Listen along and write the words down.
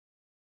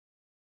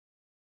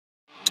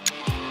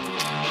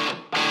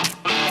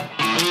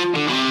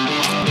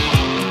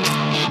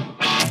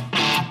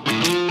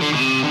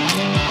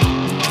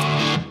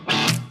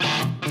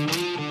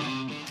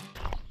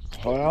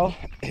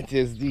It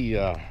is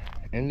the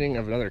ending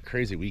of another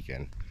crazy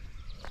weekend.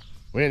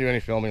 We didn't do any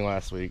filming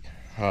last week.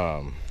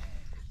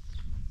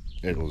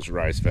 It was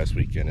Rise Fest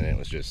weekend, and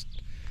it's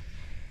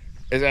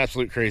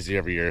absolute crazy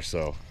every year.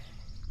 So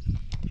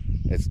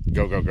it's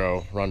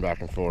go, run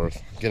back and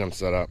forth, get them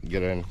set up,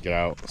 get in, get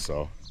out.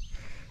 So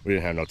we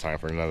didn't have no time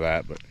for none of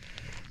that, but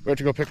we have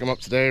to go pick them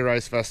up today.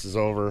 Rise Fest is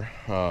over,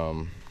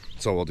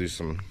 so we'll do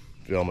some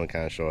filming,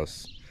 kind of show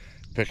us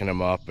picking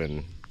them up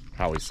and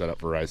how we set up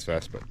for Rise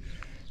Fest. But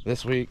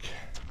this week,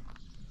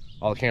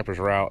 all the campers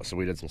were out, so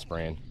we did some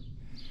spraying.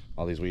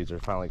 All these weeds are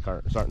finally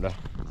starting to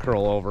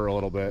curl over a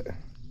little bit.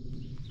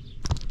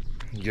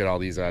 Get all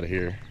these out of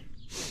here.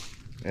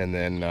 And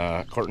then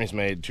Courtney's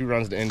made 2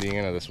 runs to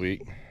Indiana this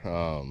week.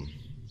 Her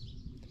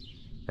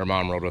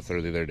mom rode with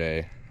her the other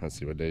day. Let's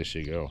see, what day did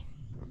she go?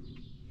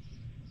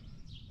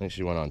 I think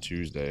she went on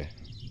Tuesday.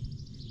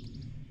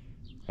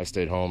 I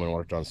stayed home and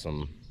worked on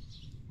some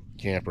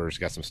campers,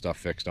 got some stuff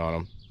fixed on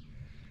them.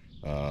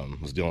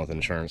 Was dealing with an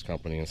insurance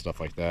company and stuff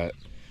like that.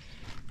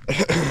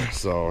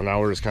 So now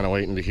we're just kind of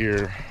waiting to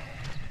hear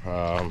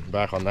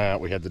back on that.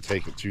 We had to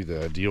take it to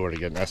the dealer to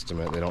get an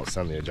estimate. They don't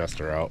send the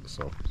adjuster out,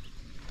 so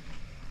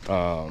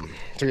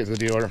took it to the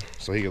dealer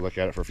so he could look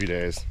at it for a few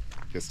days,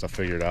 get stuff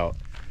figured out.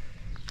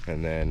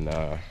 And then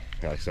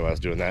like I said, I was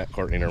doing that.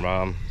 Courtney and her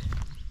mom,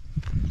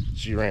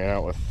 she ran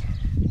out with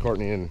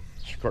Courtney, and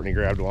Courtney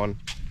grabbed one.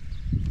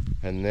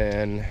 And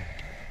then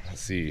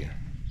let's see,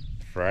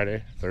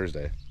 Thursday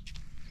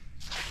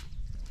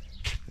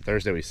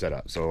we set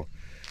up. So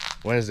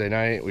Wednesday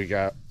night we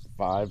got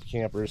 5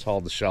 campers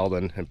hauled to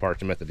Sheldon and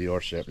parked them at the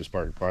dealership. Just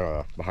parked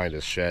behind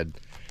his shed.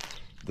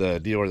 The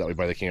dealer that we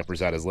buy the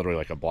campers at is literally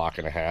like a block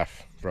and a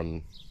half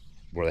from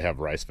where they have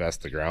Rise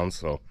Fest, the grounds.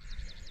 So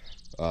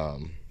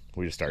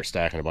we just start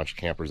stacking a bunch of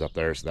campers up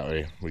there, so that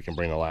way we can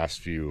bring the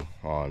last few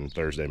on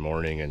Thursday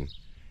morning, and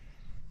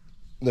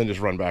then just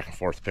run back and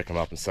forth, pick them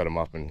up and set them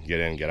up and get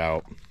in, get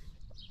out.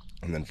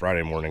 And then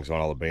Friday morning's when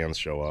all the bands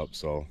show up.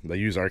 So they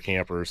use our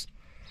campers,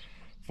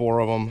 4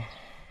 of them.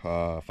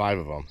 5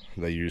 of them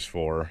they use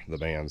for the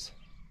bands.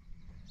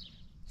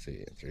 Let's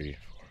see, 3,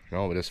 4.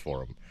 No, it is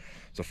 4 of them.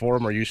 So 4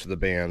 of them are used for the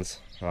bands.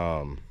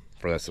 For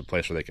that's a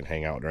place where they can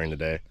hang out during the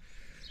day,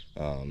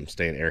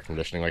 stay in air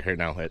conditioning. Like right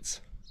now,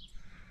 it's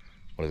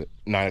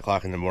 9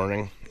 o'clock in the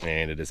morning,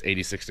 and it is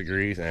 86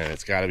 degrees, and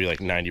it's got to be like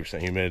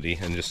 90% humidity.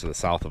 And just to the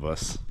south of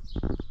us,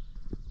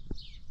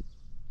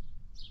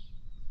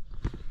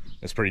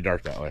 it's pretty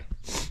dark that way.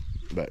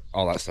 But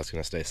all that stuff's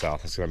gonna stay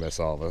south. It's gonna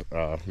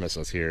miss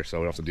us here, so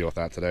we don't have to deal with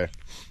that today.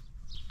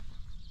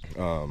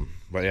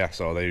 But yeah,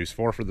 so they use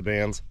 4 for the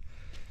bands,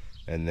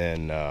 and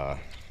then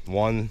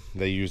 1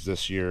 they use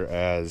this year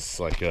as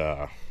like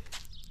it's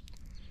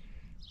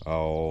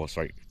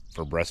like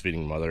for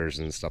breastfeeding mothers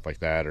and stuff like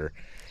that, or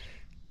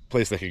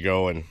place they could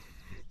go and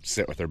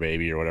sit with their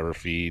baby or whatever,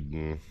 feed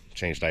and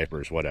change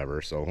diapers, whatever.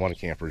 So 1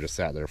 camper just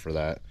sat there for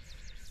that.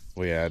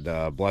 We had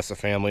Bless a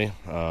Family.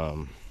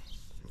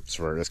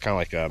 It's kind of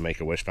like a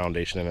Make-A-Wish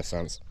Foundation in a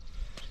sense.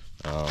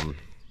 So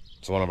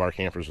 1 of our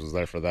campers was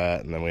there for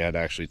that, and then we had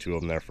actually 2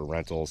 of them there for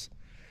rentals.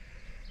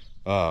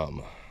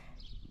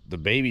 The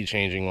baby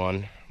changing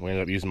one, we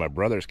ended up using my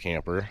brother's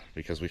camper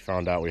because we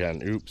found out we had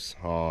an oops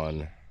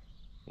on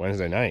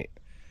Thursday night.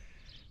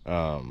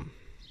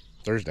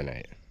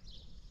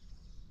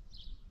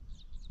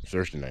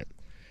 Thursday night.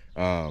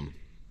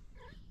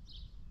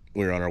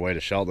 We were on our way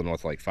to Sheldon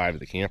with like 5 of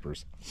the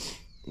campers,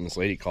 and this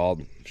lady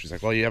called. She's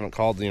like, well, you haven't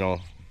called,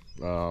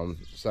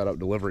 set up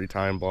delivery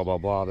time, blah blah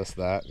blah, this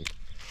that. And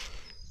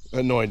I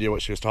had no idea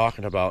what she was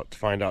talking about, to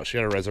find out she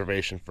had a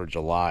reservation for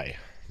July,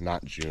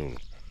 not June.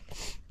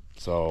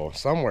 So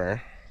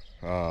somewhere,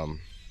 all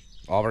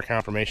of our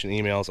confirmation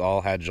emails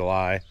all had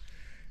July,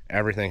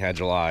 everything had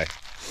July,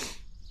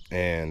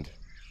 and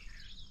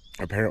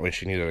apparently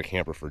she needed a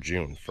camper for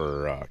June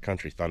for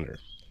Country Thunder.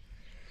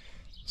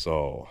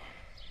 So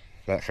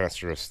that kind of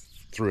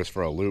threw us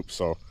for a loop.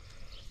 So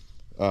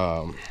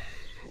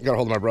got a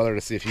hold of my brother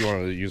to see if he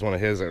wanted to use one of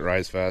his at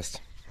Rise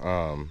Fest.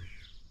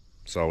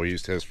 So we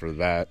used his for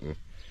that, and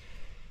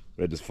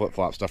we had to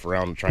flip-flop stuff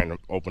around trying to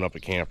open up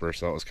a camper,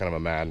 so it was kind of a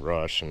mad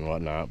rush and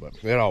whatnot,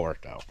 but it all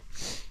worked out.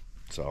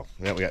 So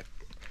yeah, we got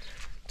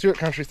 2 at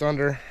Country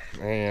Thunder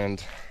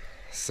and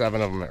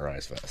 7 of them at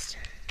Rise Fest.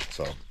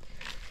 So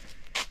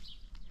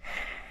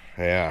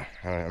yeah,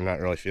 I'm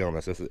not really feeling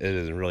this. It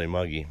is really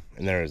muggy,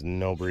 and there is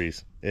no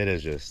breeze. It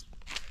is just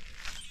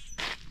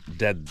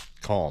dead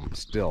calm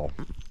still.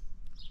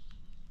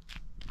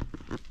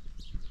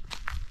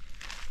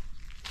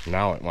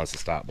 Now it wants to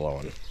stop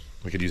blowing.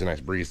 We could use a nice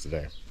breeze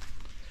today.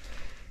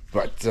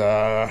 But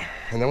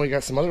and then we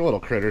got some other little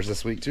critters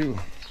this week too,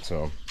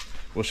 so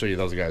we'll show you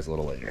those guys a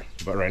little later.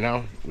 But right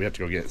now we have to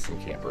go get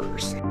some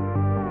campers.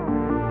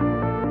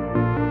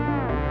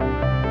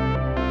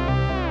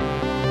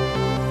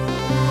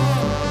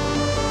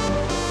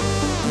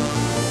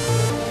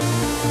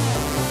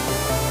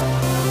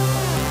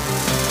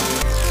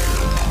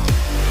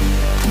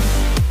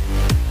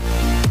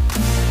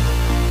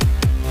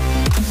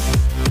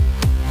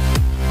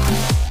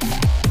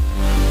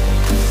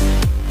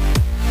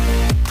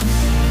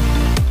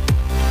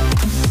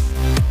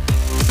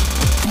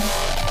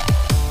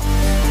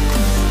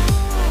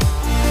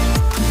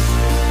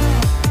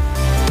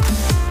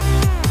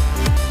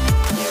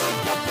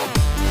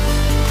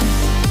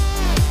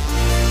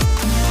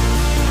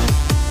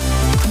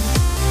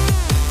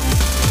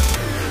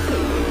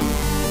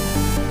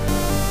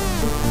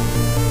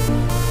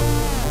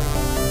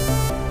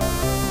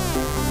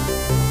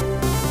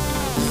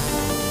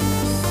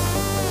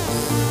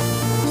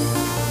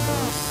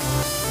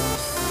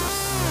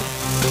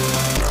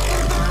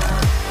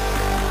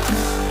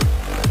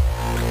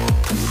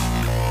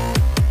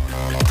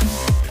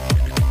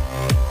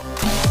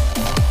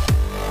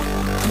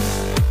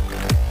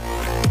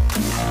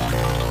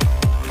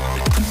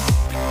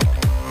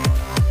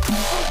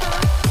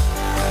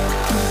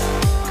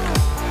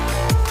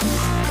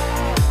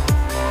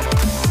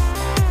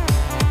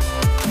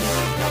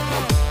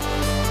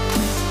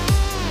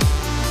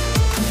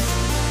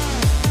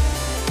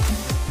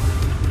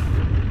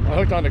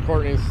 on to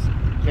Courtney's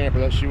camper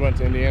that she went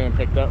to Indiana and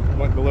picked up,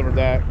 went and delivered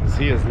that, because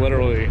he is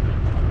literally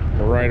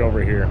right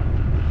over here,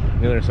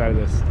 the other side of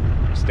this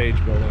stage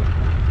building.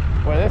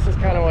 Well, this is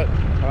kind of what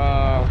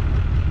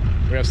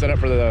we have set up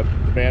for the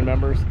band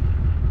members.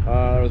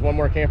 There was one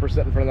more camper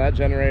sitting in front of that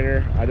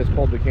generator. I just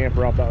pulled the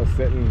camper up that was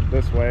sitting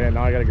this way, and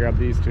now I got to grab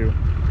these two.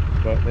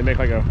 But they make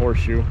like a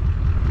horseshoe.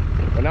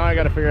 But now I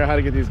got to figure out how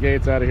to get these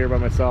gates out of here by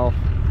myself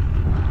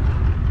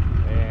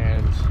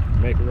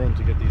and make room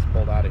to get these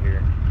pulled out of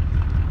here.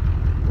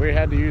 We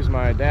had to use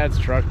my dad's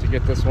truck to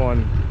get this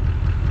one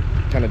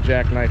kind of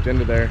jackknifed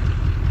into there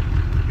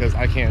because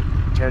I can't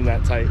turn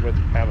that tight with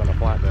having a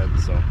flatbed.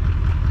 So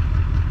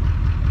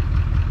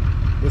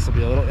this will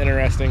be a little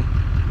interesting,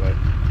 but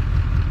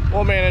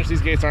we'll manage.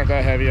 These gates aren't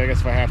that heavy. I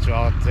guess if I have to,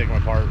 I'll have to take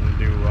them apart and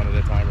do one at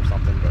a time or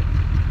something. But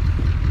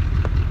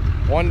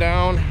one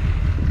down.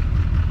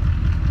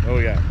 Oh,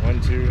 we got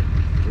 1, 2,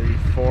 3,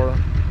 4.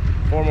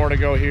 4 more to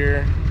go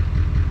here.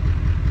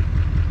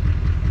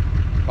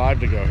 5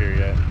 to go here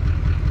yet.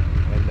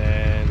 And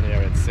then, yeah,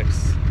 we had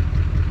 6.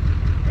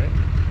 Right?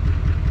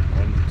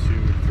 1,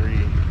 2, 3,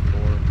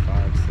 4,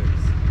 5, 6.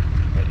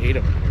 I had 8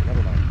 of them here.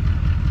 Never mind.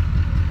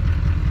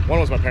 One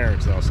was my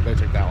parents, though, so they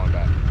took that one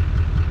back.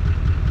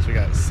 So we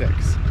got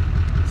 6.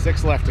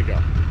 6 left to go.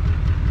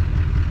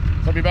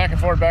 So I'll be back and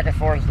forth, at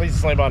least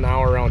it's only about an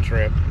hour round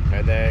trip.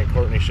 And then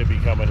Courtney should be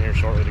coming here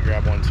shortly to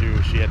grab one too.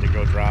 She had to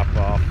go drop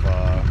off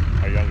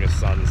our youngest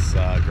son's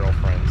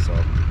girlfriend. So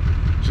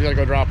she's got to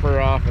go drop her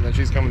off, and then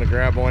she's coming to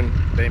grab one.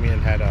 Damien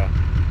had a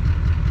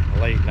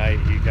late night.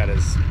 He got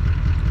his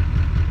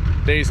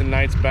days and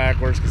nights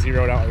backwards because he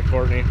rode out with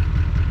Courtney.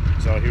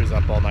 So he was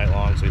up all night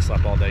long, so he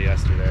slept all day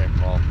yesterday.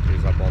 Well, he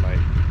was up all night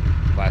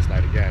last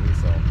night again.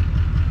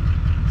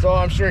 So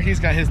I'm sure he's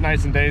got his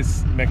nights and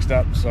days mixed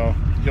up, so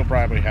he'll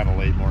probably have a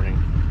late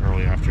morning,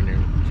 early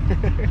afternoon.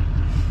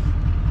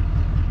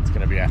 It's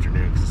gonna be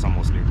afternoon because it's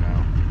almost noon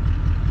now.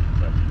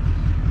 But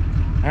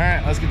all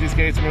right, let's get these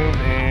gates moved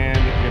and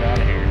get out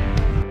of here.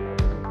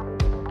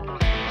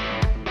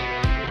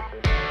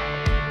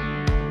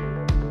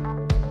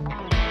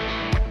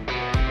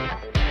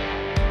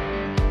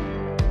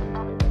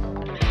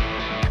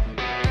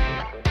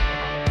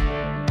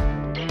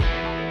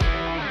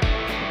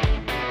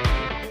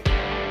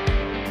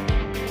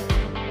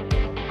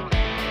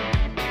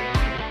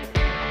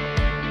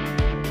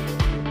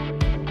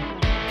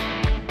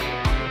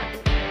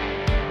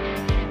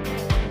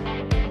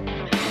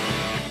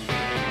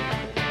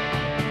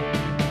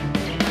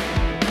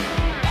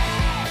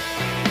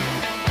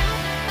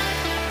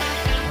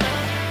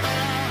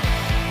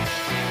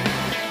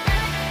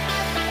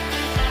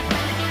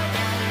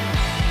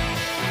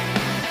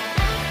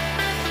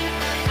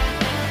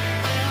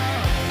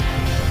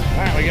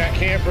 We got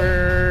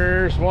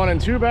campers 1 and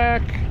 2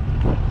 back.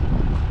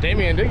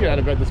 Damien did get out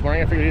of bed this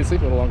morning. I figured he'd sleep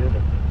a little longer,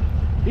 but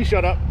he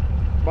showed up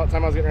about the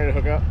time I was getting ready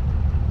to hook up.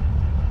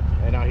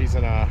 And now he's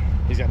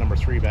got number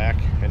 3 back.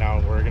 And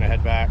now we're gonna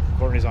head back.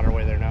 Courtney's on her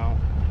way there now.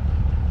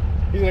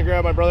 He's gonna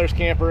grab my brother's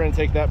camper and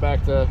take that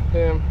back to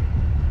him.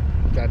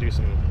 Gotta do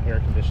some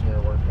air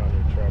conditioner work on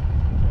your truck.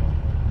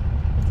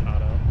 It's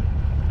hot out,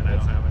 and I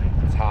don't have any.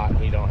 It's hot and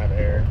he don't have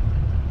air.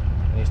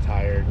 And he's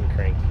tired and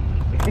cranky.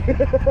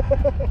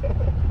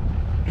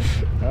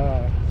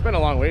 It's been a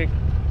long week.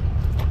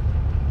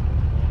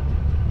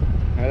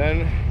 And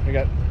then we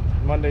got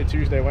Monday,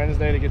 Tuesday,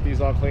 Wednesday to get these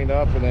all cleaned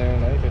up, and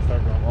then I think they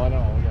start going. Well, no,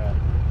 we got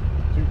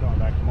 2 going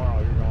back tomorrow.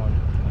 You're going.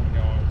 I'm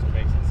going to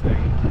Mason City.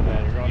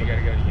 Yeah, you're going. You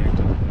gotta go to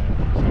Yankton.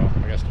 Yeah, so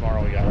I guess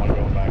tomorrow we got one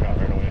going back out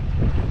right away.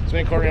 So me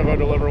and Courtney will go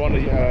deliver one to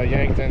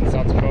Yankton,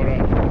 South Dakota.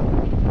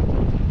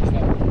 It's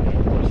not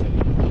Forest City.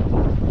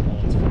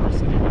 Well, it's Forest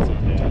City, but it's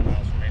only 10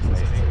 miles from Mason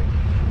City.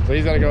 So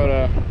he's got to go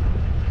to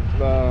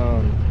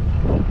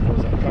what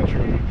was that,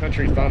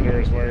 Country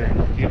Thunder is where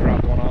he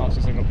dropped one off,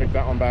 so he's gonna pick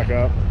that one back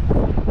up.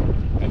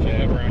 If you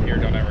live around here,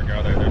 don't ever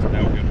go there. There's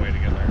no good way to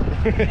get there.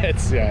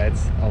 it's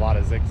a lot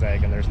of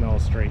zigzag, and there's no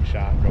straight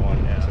shot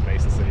going to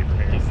Mason City from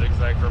here. You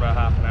zigzag for about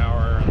half an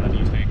hour, and then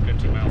you take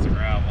 15 miles of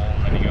gravel,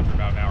 and then you go through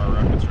about an hour of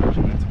road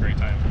construction. It's a great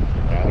time.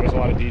 Yeah, there was a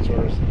lot of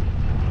detours.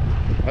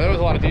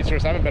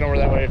 I haven't been over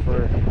that way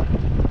for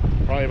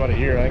probably about a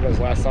year. I think it was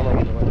last summer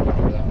we went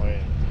over that way.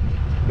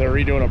 They're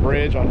redoing a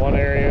bridge on one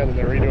area, and then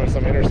they're redoing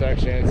some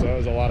intersections, so it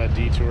was a lot of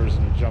detours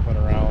and jumping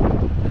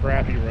around.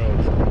 Crappy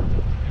roads.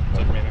 It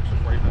took me an extra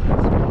 40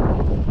 minutes.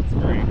 It's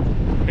great.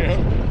 Yeah.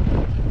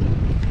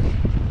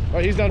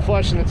 Well, he's done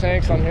flushing the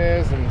tanks on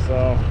his, and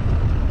so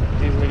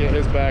he's gonna get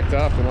his backed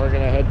up, and we're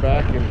gonna head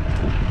back.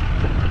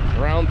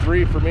 And round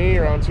 3 for me,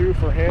 round 2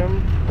 for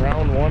him,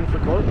 round 1 for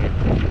Courtney.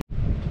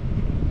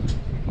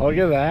 Oh, look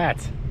at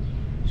that.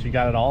 She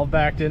got it all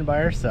backed in by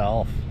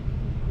herself.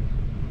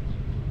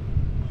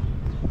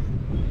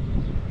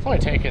 It's only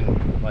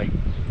taken like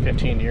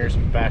 15 years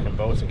backing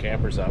boats and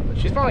campers up, but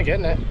she's finally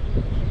getting it.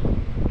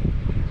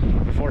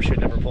 Before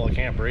she'd never pull a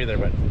camper either,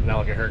 but now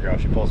look at her go.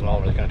 She pulls them all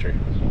over the country.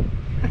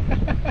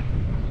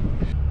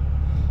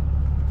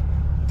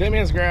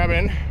 Damien's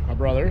grabbing my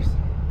brother's.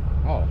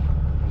 Oh,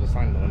 there's a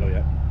sign in the window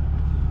yet.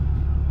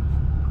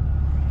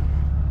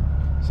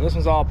 So this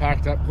one's all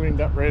packed up,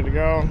 cleaned up, ready to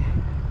go.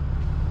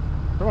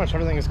 Pretty much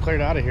everything is cleared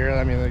out of here.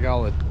 I mean, they got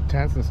all the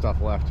tents and stuff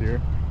left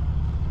here.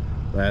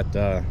 That's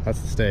the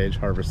stage,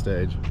 harvest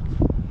stage.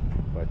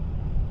 But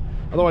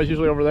otherwise,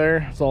 usually over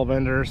there, it's all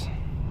vendors.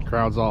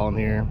 Crowd's all in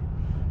here.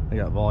 They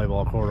got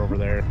volleyball court over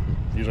there.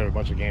 Usually have a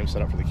bunch of games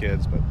set up for the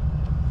kids, but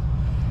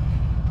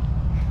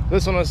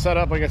this one was set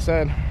up, like I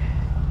said,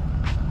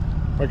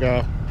 like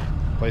a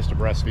place to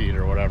breastfeed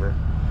or whatever.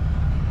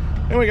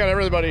 And we got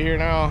everybody here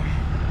now.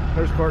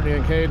 There's Courtney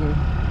and Caden.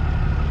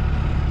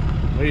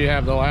 We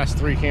have the last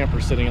 3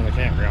 campers sitting in the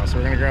campground, so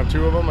we're gonna grab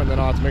 2 of them, and then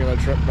I'll have to make another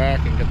trip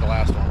back and get the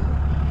last one.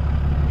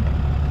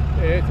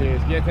 It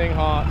is getting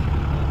hot.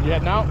 You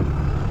heading out?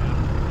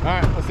 All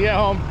right, let's see you at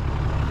home.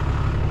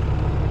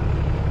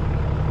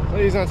 So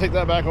he's gonna take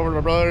that back over to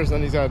my brother's,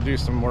 then he's gotta do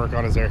some work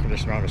on his air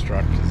conditioner on his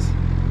truck, because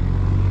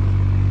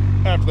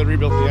after they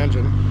rebuilt the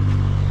engine,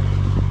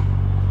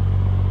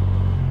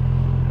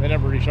 they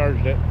never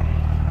recharged it.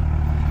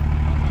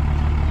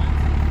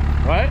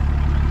 What?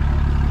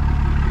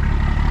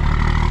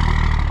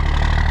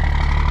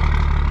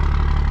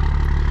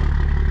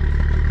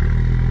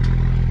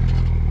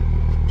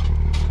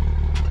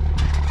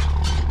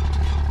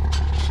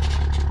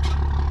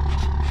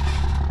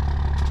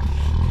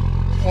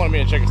 Wanted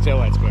me to check his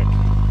taillights quick.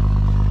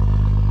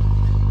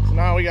 So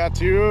now we got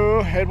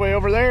to head way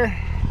over there.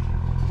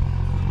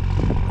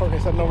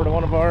 Courtney's heading over to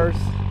one of ours.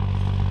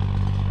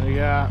 We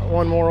got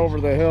one more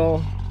over the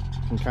hill.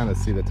 You can kind of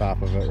see the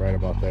top of it right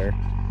about there.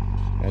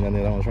 And then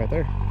the other one's right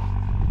there.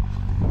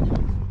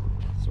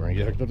 So we're gonna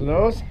get hooked up to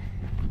those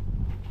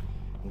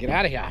and get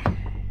out of here.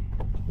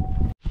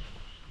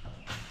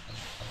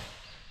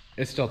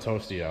 It's still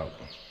toasty out.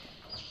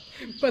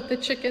 But the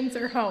chickens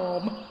are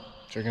home.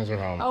 Chickens are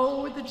home.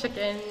 Oh, the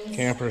chickens.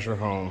 Campers are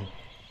home.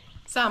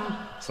 Some.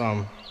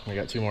 We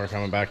got 2 more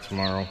coming back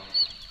tomorrow.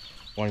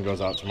 One goes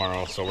out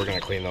tomorrow, so we're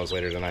gonna clean those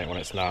later tonight when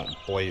it's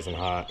not blazing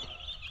hot.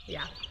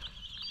 Yeah.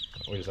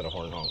 We just had a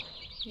horn honk.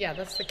 Yeah,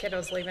 that's the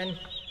kiddos leaving.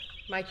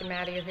 Mike and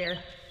Maddie are here,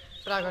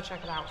 but I'll go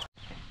check it out.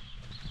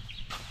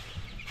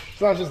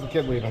 It's not just the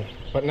kid leaving,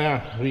 but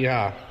now we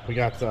got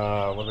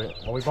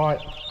what we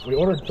bought. We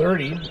ordered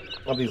 30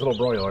 of these little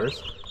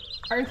broilers.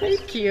 Aren't they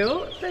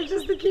cute? They're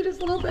just the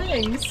cutest little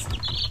things.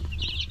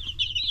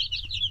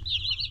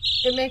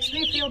 It makes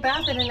me feel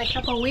bad that in a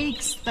couple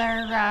weeks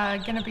they're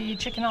gonna be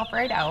chicken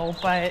Alfredo,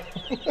 but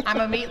I'm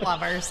a meat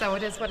lover, so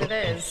it is what it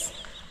is.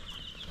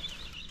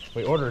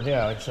 We ordered,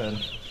 yeah, like I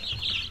said.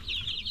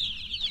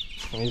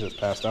 He just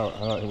passed out. I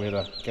thought we had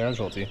a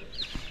casualty.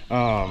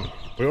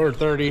 We ordered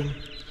 30.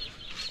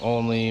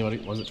 Only,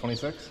 what was it,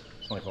 26?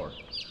 24.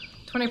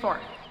 24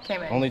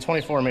 came in. Only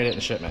 24 made it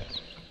in shipment.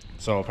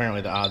 So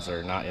apparently the odds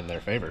are not in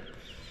their favor.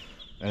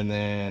 And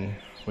then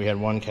we had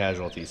 1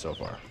 casualty so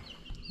far.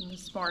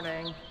 This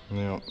morning.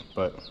 Yeah,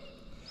 but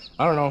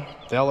I don't know.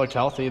 They all looked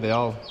healthy.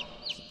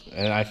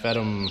 And I fed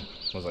them,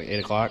 it was like 8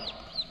 o'clock.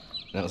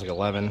 And it was like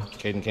 11.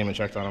 Caden came and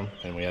checked on them.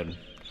 And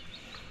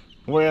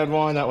we had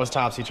one that was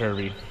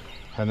topsy-turvy.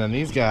 And then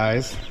these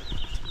guys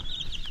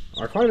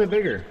are quite a bit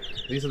bigger.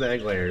 These are the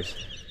egg layers.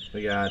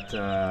 We got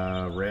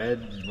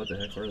red, what the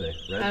heck were they?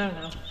 Red? I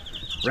don't know.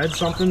 Red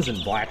somethings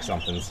and black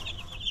somethings.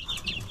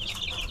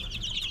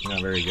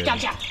 Not very good.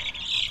 Gotcha.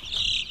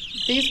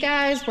 These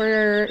guys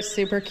were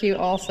super cute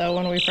also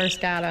when we first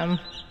got them.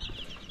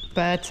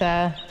 But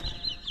they're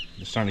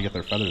starting to get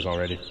their feathers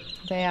already.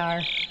 They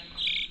are.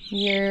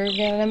 You're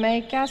gonna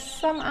make us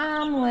some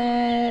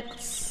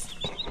omelets.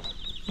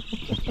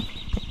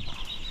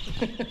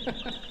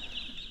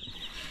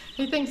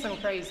 He thinks I'm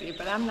crazy,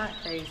 but I'm not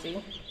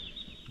crazy.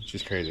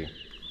 She's crazy.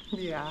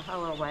 Yeah, a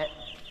little bit.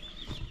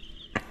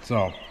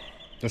 So,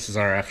 this is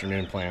our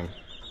afternoon plan.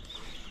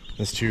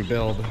 This to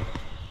build.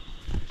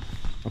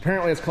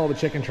 Apparently it's called a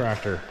chicken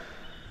tractor.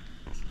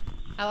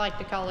 I like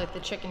to call it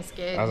the chicken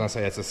skid. I was gonna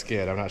say it's a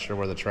skid. I'm not sure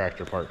where the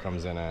tractor part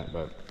comes in at,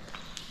 but.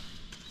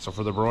 So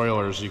for the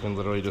broilers, you can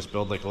literally just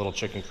build like a little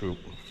chicken coop.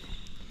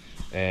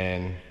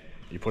 And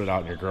you put it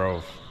out in your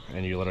grove,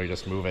 and you literally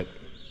just move it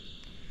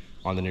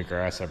on the new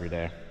grass every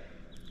day.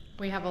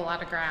 We have a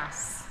lot of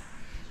grass.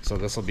 So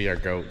this will be our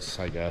goats,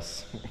 I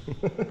guess.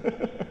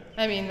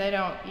 I mean, they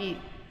don't eat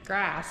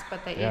grass,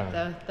 but they eat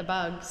the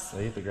bugs.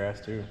 They eat the grass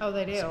too. Oh,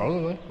 they do?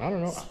 Supposedly. I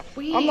don't know.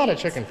 Sweet. I'm not a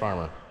chicken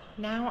farmer.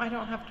 Now I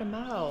don't have to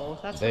mow.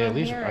 That's They what at I'm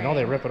least, hearing. I know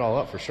they rip it all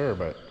up for sure,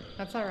 but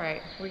That's all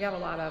right. We got a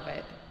lot of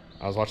it.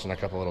 I was watching a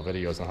couple little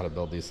videos on how to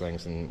build these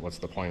things and what's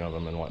the point of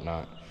them and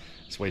whatnot.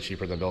 It's way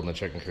cheaper than building a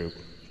chicken coop.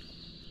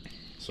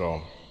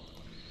 So.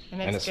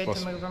 And it's good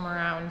to move them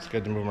around. It's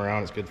good to move them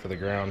around. It's good for the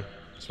ground.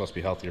 It's supposed to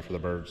be healthier for the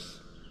birds.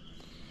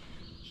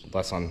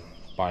 Less on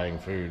buying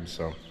food,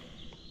 so.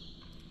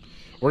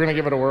 We're gonna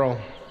give it a whirl.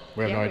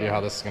 We have no idea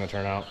how this is gonna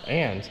turn out.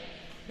 And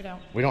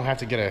we don't have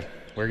to get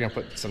we're gonna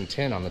put some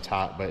tin on the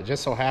top, but it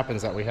just so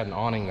happens that we had an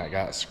awning that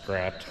got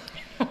scrapped.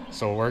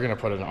 So we're gonna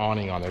put an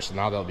awning on there, so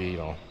now they'll be,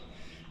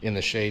 in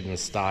the shade and the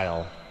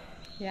style.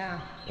 Yeah.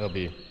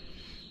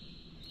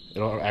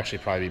 It'll actually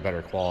probably be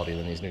better quality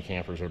than these new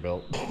campers are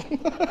built.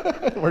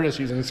 We're just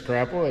using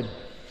scrap wood.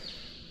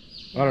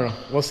 I don't know.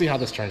 We'll see how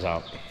this turns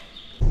out.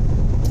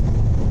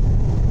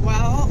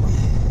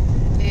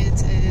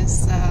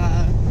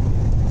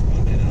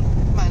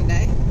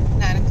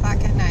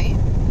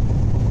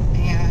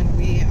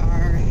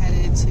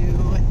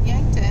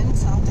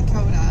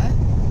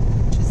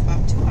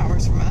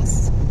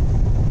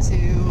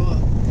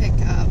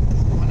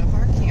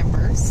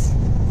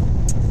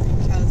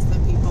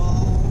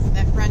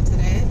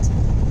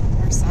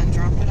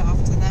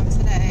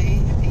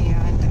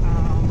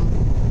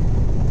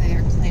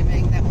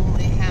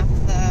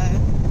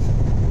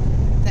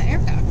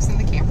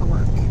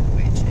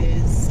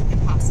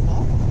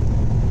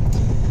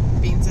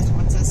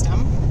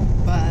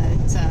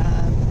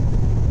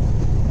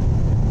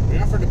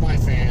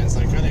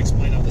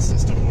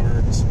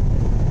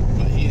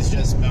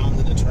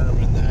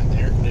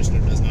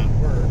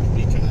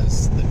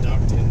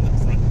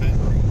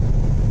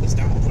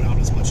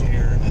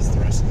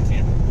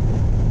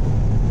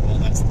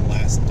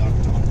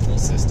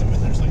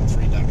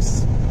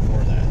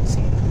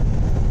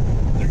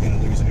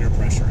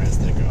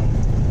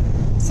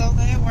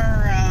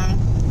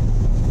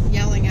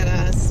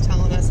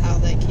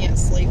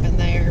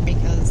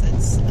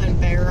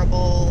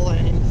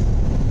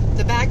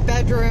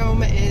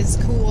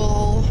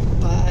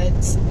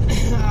 parts.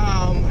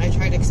 I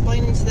tried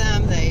explaining to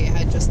them. They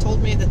had just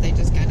told me that they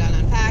just got done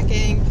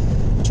unpacking.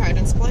 Tried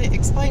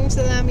explaining to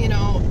them, you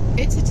know,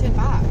 it's a tin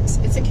box.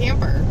 It's a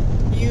camper.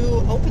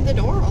 You open the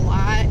door a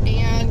lot,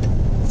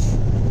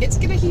 and it's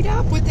gonna heat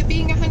up with it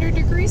being 100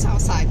 degrees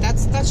outside.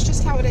 That's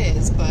just how it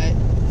is. But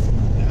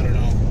I don't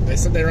know. They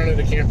said they rented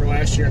a camper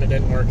last year and it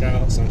didn't work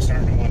out, so I'm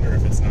starting to wonder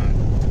if it's not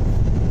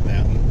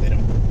that one. They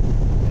don't.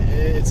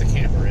 It's a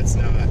camper. It's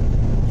not.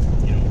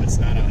 You know, it's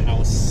not a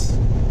house.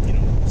 You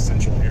know,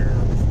 central air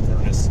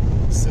furnace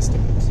system.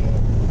 So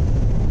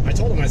I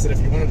told him, I said, if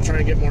you wanted to try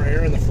and get more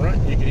air in the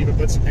front, you could even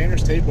put some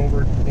painter's tape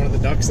over one of the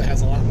ducts that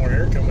has a lot more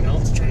air coming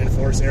out to try and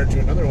force air to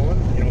another one.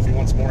 You know, if he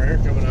wants more air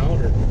coming out,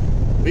 or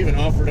we even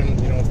offered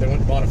him, you know, if they went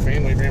and bought a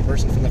fan, we'd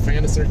reimburse them from the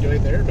fan to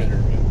circulate the air better.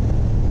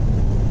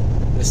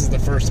 But this is the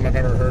first time I've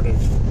ever heard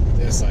of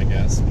this, I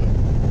guess. But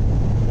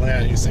well,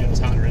 yeah, he was saying it was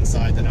hotter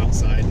inside than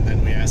outside, and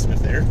then we asked him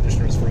if the air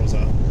conditioner was froze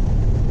up.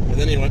 And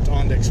then he went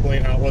on to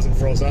explain how it wasn't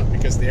froze up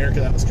because the air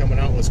that was coming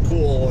out was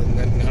cool, and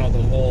then how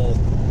the whole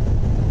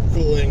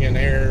cooling and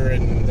air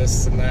and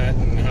this and that,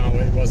 and how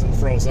it wasn't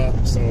froze up.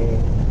 So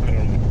I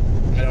don't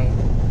know.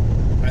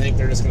 I think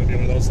they're just going to be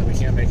one of those that we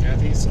can't make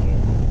happy. So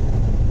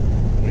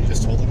we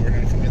just told them we're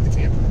going to come get the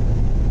camper.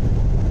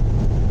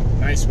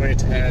 Nice way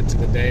to add to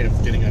the day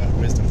of getting a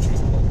wisdom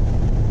tooth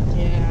pulled.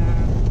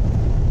 yeah.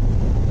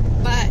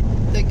 But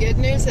the good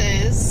news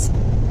is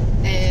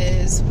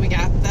we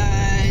got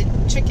the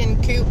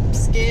chicken coop,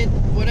 skid,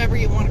 whatever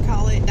you want to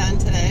call it, done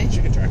today.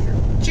 Chicken tractor.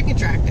 Chicken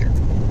tractor.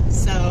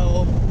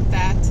 So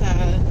that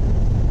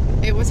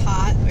it was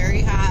hot,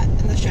 very hot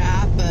in the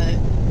shop, but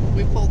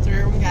we pulled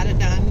through and got it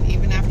done.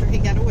 Even after he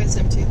got a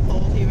wisdom tooth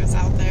pulled, he was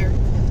out there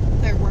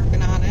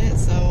working on it.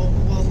 So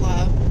we'll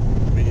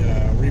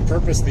we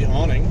repurposed the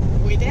awning.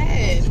 we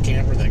did. The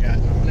camper that got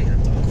an awning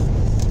ripped off.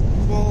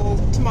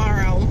 Well,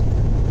 tomorrow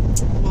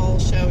we'll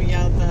show you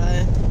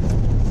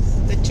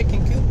the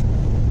chicken coop.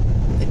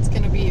 It's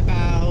gonna be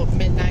about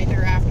midnight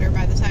or after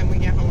by the time we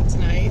get home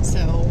tonight.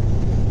 So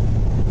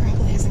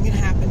probably isn't gonna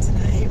happen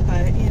tonight,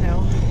 but you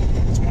know.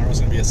 Tomorrow's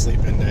going to be a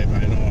sleep-in day,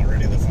 but I know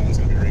already the phone's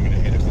going to be ringing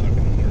at 8 o'clock in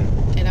the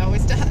morning. It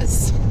always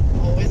does.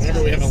 Always Whenever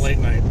does. we have a late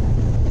night,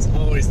 it's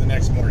always the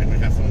next morning we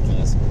have phone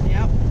calls.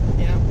 Yep.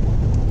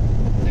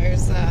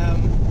 There's a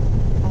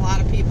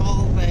lot of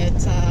people that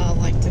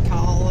like to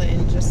call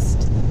and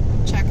just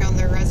check on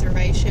their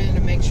reservation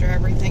and make sure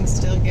everything's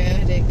still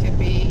good. It could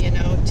be, you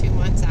know, 2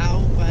 months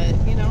out, but,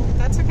 you know,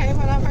 that's okay,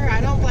 whatever. I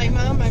don't blame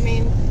them. I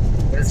mean,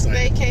 it's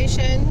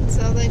vacation,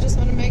 so they just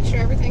want to make sure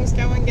everything's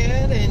going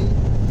good, and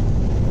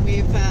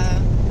we've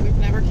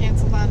never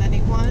canceled on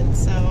anyone,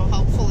 so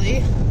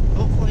hopefully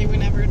we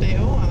never do.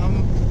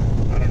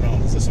 I don't know,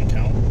 does this one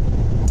count?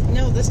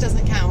 No, this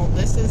doesn't count.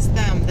 This is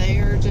them. They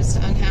are just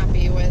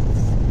unhappy with,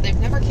 they've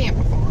never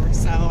camped before,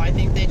 so I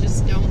think they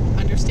just don't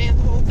understand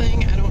the whole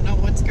thing. I don't know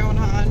what's going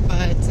on,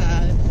 but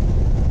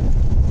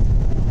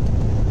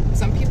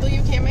some people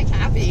you can't make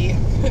happy.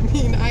 I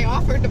mean, I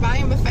offered to buy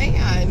him a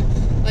fan.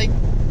 Like,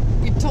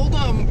 we told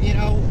them, you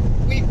know,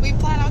 we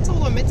flat out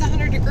told them it's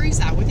 100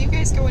 degrees out. With you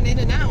guys going in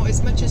and out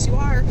as much as you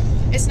are,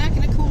 it's not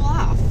going to cool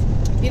off.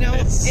 You know,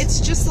 it's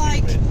just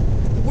like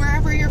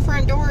wherever your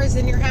front door is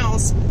in your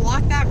house,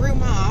 block that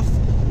room off,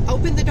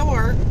 open the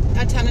door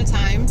a ton of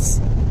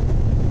times.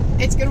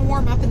 It's going to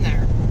warm up in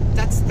there.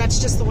 That's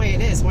just the way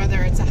it is.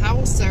 Whether it's a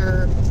house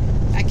or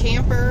a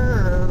camper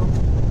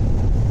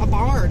or a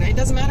barn, it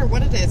doesn't matter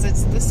what it is.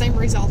 It's the same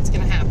result's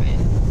going to happen.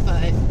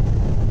 But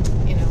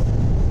you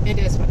know, it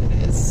is what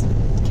it is.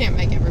 Can't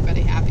make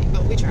everybody happy,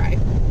 but we try.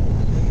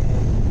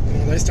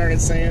 Well, they started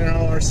saying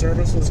how our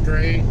service was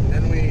great, and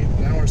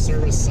then now our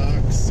service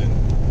sucks, and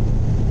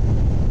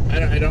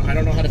I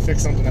don't know how to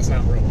fix something that's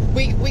not broke.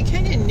 We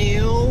kind of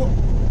knew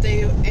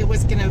it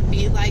was gonna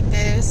be like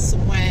this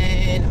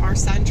when our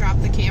son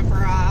dropped the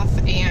camper off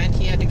and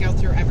he had to go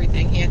through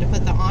everything. He had to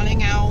put the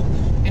awning out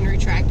and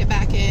retract it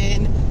back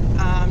in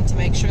to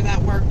make sure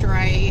that worked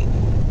right.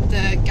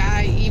 The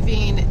guy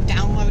even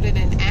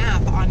downloaded an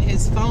app on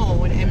his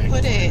phone and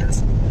put it,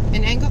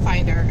 an angle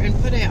finder, and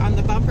put it on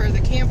the bumper of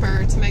the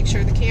camper to make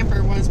sure the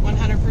camper was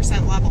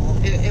 100% level.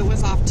 It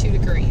was off 2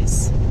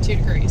 degrees. 2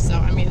 degrees. So,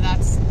 I mean,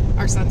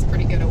 our son's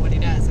pretty good at what he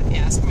does, if you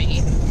ask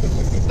me.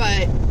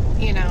 But,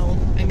 you know,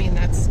 I mean,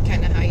 that's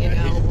kind of how you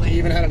know. He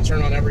even had him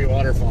turn on every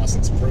water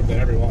faucet to prove that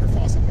every water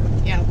faucet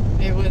worked. Yeah,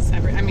 it was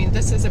I mean,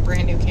 this is a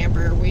brand new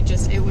camper.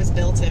 It was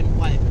built in,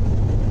 what,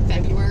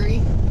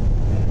 February?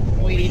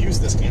 We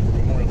used this camper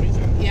Memorial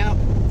Weekend. Yep.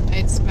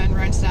 It's been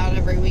rented out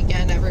every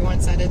weekend. Everyone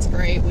said it's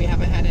great. We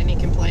haven't had any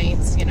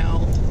complaints. You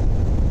know,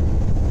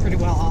 pretty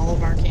well all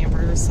of our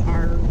campers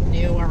are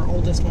new. Our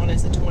oldest one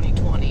is a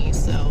 2020,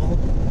 so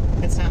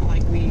it's not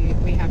like we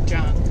have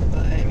junk.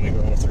 But and we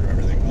go through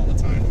everything all the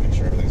time to make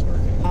sure everything's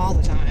working. All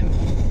the time.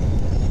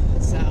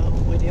 So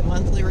we do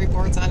monthly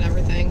reports on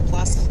everything,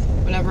 plus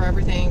whenever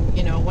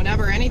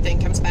anything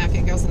comes back,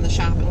 it goes in the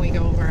shop and we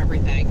go over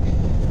everything.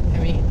 I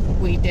mean,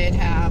 we did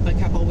have a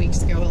couple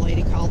weeks ago, a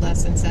lady called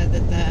us and said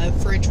that the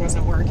fridge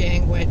wasn't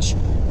working, which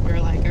we were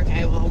like,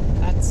 okay, well,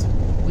 that's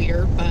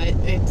weird, but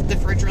the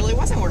fridge really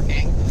wasn't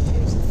working.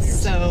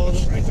 So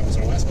Right, that was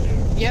our last video.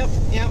 Yep,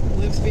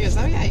 Luke's views.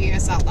 Oh yeah, you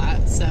guys saw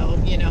that. So,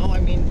 you know, I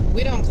mean,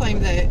 we don't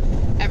claim that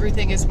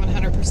everything is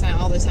 100%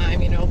 all the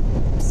time. You know,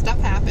 stuff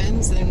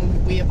happens,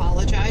 and we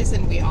apologize,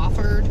 and we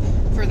offered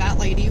for that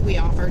lady, we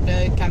offered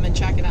to come and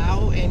check it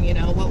out, and you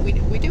know,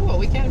 we do what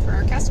we can for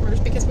our customers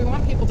because we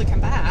want people to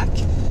come back.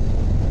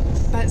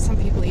 But some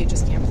people you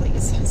just can't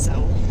please.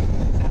 So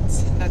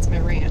that's my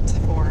rant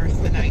for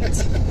the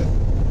night.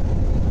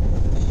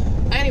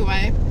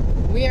 Anyway,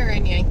 we are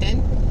in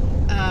Yankton.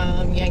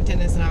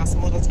 Yankton is an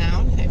awesome little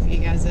town. If you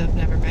guys have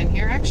never been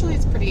here, actually,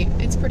 it's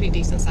pretty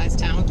decent sized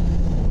town.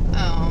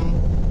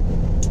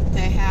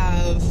 They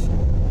have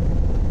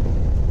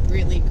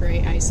really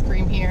great ice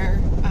cream here.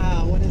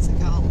 What is it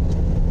called?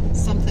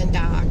 Something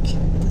Dock.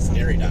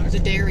 Dairy Dock. The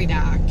Dairy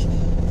Dock.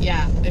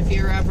 Yeah. If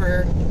you're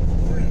ever,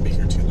 we're gonna be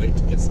here too late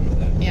to get some of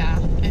that. yeah,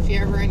 if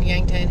you're ever in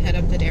Yankton, head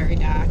up the Dairy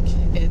Dock.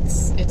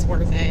 It's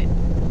worth it.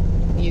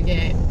 You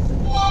get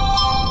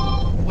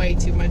way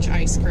too much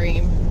ice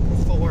cream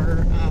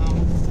for,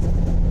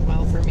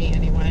 well, for me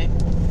anyway.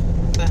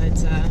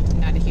 But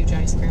not a huge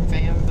ice cream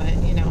fan, but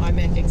you know, I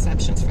make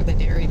exceptions for the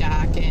Dairy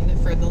Dock and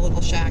for the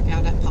little shack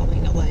out at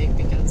Paulina Lake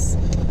because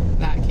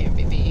that can't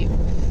be beat.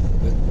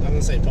 I'm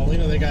gonna say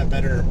Paulina, they got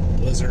better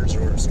blizzards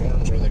or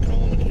storms, or they call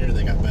them. And here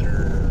they got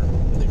better.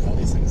 What do they call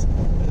these things?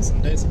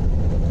 Sundays? No,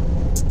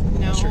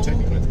 I'm not sure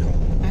technically what they call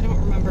them. I don't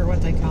remember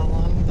what they call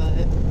them,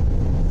 but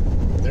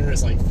There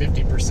is like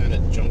 50%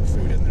 of junk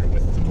food in there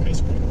with the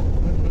ice cream.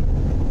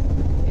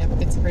 yep,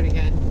 it's pretty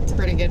good. It's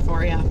pretty good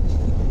for you.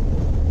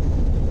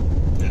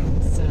 Yeah,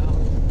 So,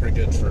 pretty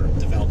good for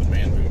developing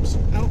man boobs.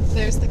 oh,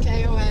 there's the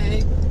KOA.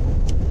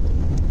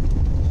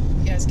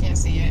 You guys can't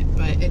see it,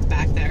 but it's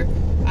back there.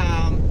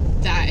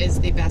 That is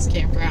the best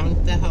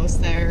campground. The hosts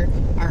there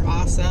are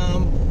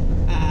awesome.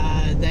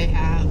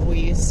 We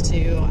used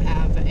to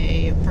have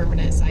a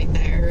permanent site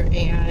there,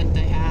 and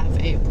they have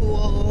a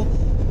pool,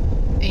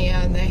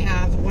 and they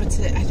have, what's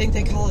it? I think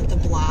they call it the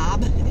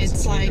Blob.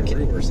 It's like,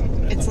 or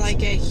something. it's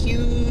like a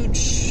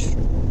huge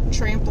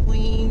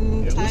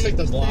trampoline It type looks like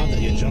the Blob that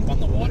you thing. jump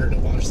on the water to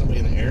launch somebody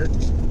in the air,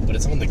 but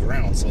it's on the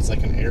ground, so it's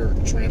like an air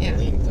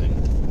trampoline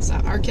thing. So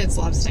our kids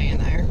loved staying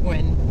there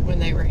when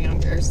they were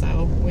younger,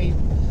 so we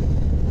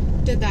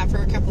did that for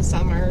a couple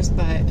summers.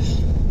 But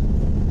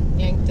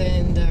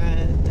Yankton,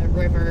 the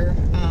river,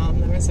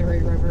 the Missouri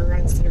River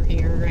runs through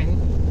here,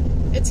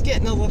 and it's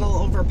getting a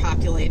little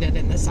overpopulated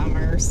in the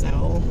summer.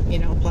 So, you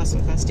know, plus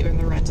with us doing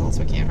the rentals,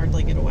 we can't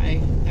hardly get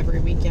away every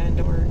weekend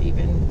or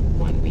even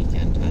one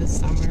weekend this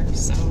summer.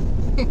 So,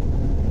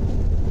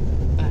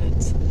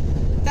 but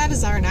that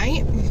is our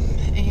night.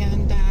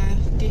 And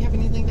do you have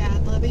anything to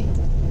add, Libby?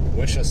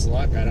 Wish us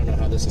luck. I don't know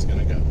how this is going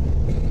to go.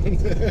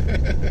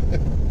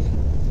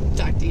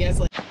 Talk to you guys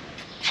later.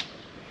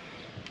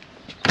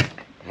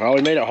 Well,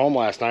 we made it home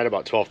last night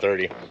about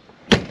 12:30,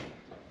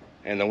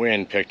 and the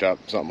wind picked up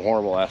something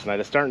horrible last night.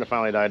 It's starting to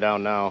finally die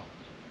down now,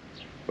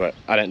 but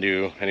I didn't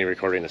do any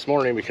recording this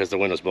morning because the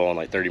wind was blowing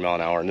like 30 mile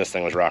an hour and this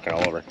thing was rocking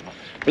all over.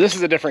 But this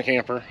is a different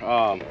camper.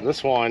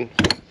 This one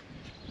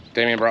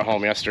Damien brought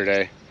home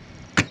yesterday,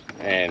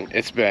 and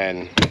it's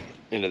been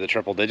into the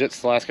triple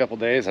digits the last couple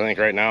days. I think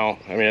right now,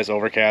 I mean, it's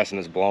overcast and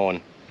it's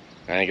blowing.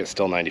 I think it's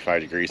still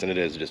 95 degrees, and it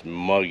is just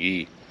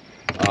muggy.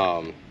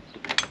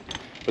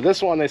 But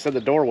this one, they said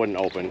the door wouldn't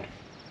open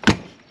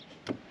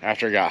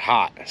after it got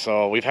hot.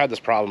 So we've had this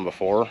problem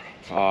before.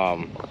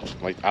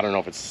 Like, I don't know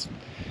if it's...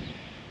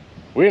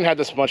 We didn't have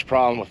this much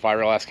problem with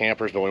fiberglass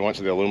campers, but we went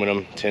to the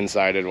aluminum,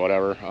 tin-sided,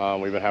 whatever.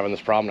 We've been having this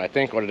problem. I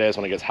think what it is,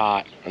 when it gets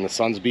hot and the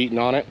sun's beating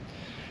on it,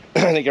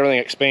 I think everything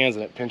expands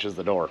and it pinches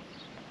the door.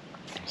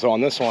 So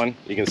on this one,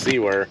 you can see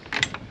where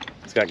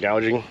it's got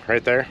gouging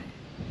right there.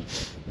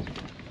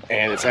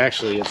 And it's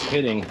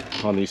hitting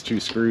on these two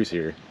screws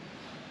here.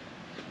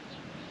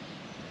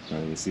 You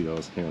can see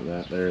those, you know,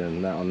 that there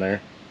and that one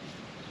there.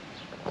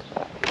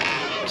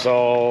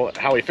 So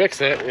how we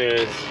fix it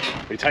is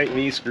we tighten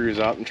these screws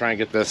up and try and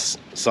get this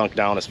sunk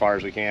down as far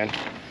as we can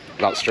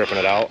without stripping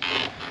it out.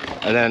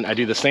 And then I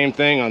do the same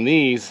thing on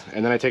these,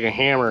 and then I take a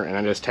hammer and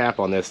I just tap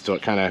on this so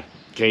it kind of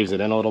caves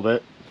it in a little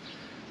bit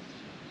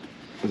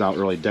without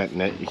really denting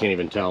it. You can't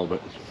even tell,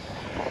 but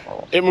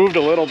it moved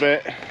a little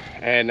bit,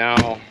 and now,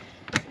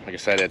 like I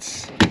said,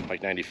 it's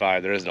like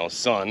 95. There is no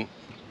sun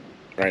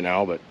right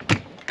now, but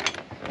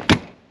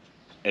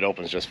it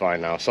opens just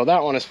fine now. So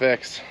that one is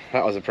fixed.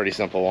 That was a pretty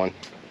simple one.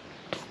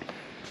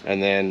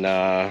 And then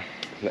the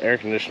air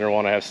conditioner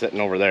one I have sitting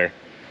over there.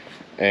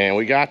 And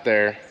we got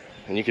there,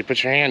 and you could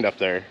put your hand up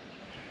there,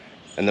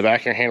 and the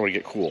back of your hand would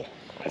get cool.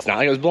 It's not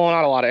like it was blowing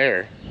out a lot of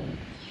air,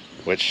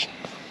 which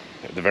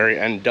at the very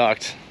end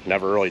duct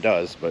never really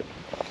does, but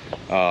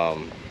yeah,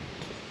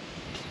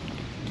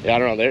 I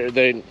don't know.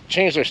 They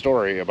changed their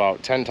story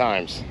about 10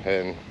 times,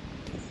 and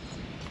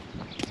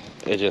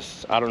it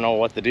just, I don't know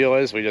what the deal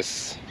is.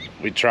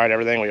 We tried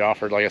everything. We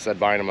offered, like I said,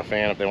 buying them a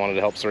fan if they wanted to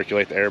help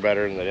circulate the air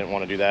better, and they didn't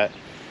want to do that.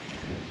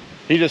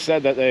 He just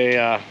said that they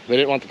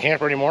didn't want the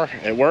camper anymore.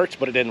 It worked,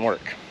 but it didn't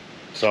work.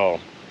 So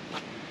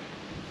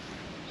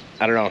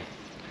I don't know.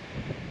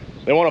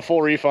 They want a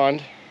full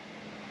refund,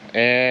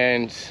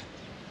 and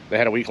they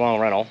had a week-long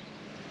rental.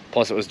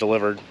 Plus it was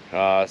delivered.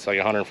 It's like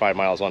 105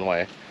 miles one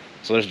way.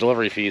 So there's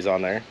delivery fees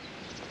on there.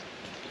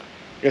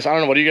 I guess, I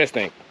don't know, what do you guys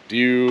think? Do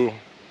you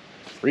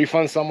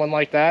refund someone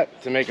like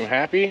that to make them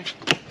happy?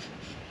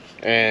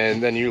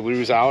 And then you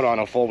lose out on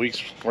a full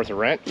week's worth of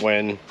rent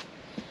when,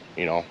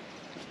 you know,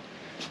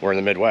 we're in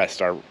the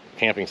Midwest. Our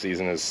camping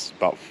season is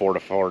about 4 to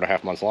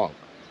 4.5 months long.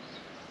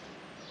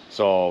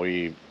 So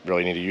we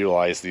really need to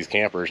utilize these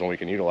campers when we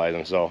can utilize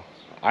them. So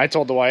I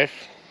told the wife,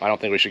 I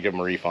don't think we should give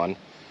them a refund.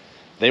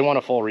 They want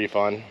a full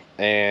refund,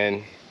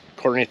 and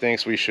Courtney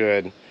thinks we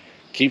should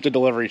keep the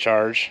delivery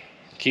charge,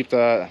 keep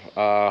the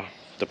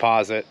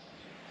deposit,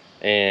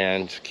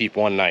 and keep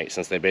one night,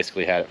 since they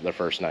basically had it the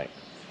first night.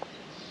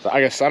 So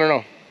I guess, I don't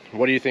know,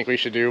 what do you think we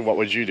should do? What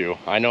would you do?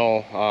 I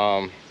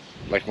know,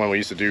 like when we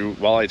used to do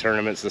walleye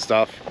tournaments and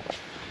stuff,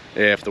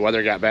 if the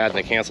weather got bad and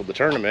they canceled the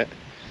tournament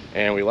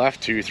and we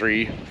left 2,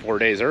 3, 4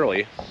 days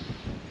early,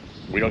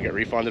 we don't get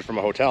refunded from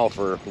a hotel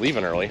for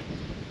leaving early.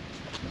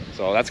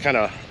 So that's kind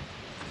of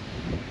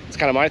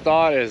my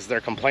thought, is they're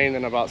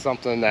complaining about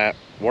something that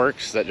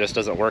works that just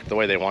doesn't work the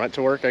way they want it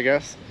to work, I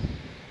guess.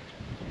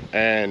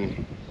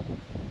 And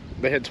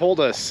they had told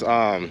us,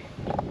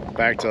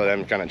 back to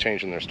them kind of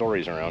changing their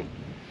stories around,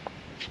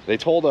 they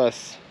told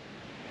us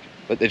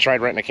that they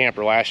tried renting a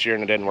camper last year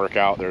and it didn't work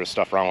out. There was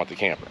stuff wrong with the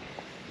camper.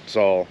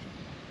 So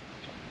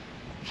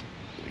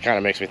it kind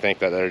of makes me think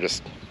that they're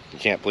just, you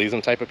can't please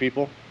them type of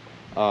people.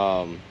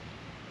 And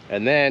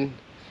then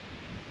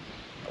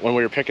when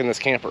we were picking this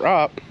camper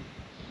up,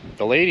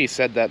 the lady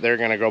said that they're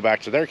going to go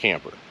back to their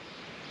camper.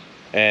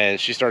 And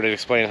she started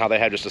explaining how they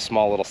had just a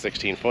small little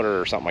 16-footer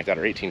or something like that,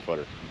 or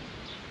 18-footer.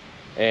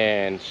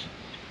 And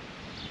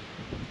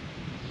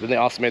then they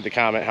also made the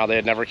comment how they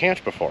had never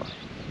camped before.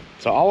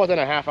 So all within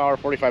a half hour,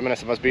 45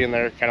 minutes of us being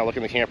there, kind of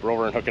looking the camper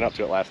over and hooking up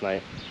to it last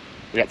night,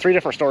 we got 3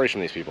 different stories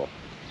from these people.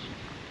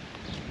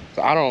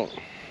 So I don't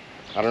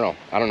know.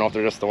 I don't know if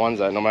they're just the ones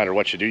that no matter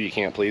what you do, you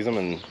can't please them,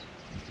 and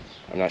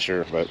I'm not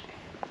sure. But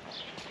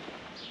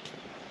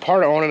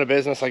part of owning a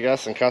business, I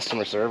guess, and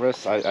customer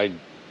service, I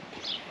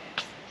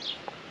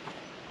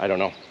don't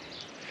know.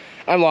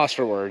 I'm lost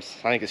for words.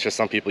 I think it's just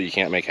some people you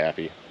can't make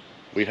happy.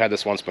 We've had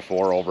this once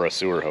before over a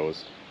sewer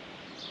hose.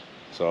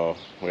 So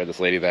we had this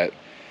lady that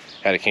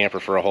had a camper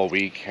for a whole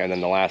week, and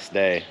then the last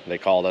day they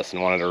called us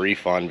and wanted a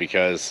refund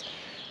because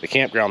the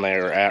campground they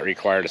were at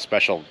required a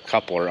special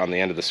coupler on the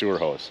end of the sewer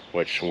hose,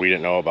 which we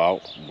didn't know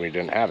about. We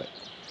didn't have it.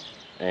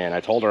 And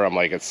I told her, I'm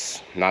like,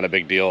 it's not a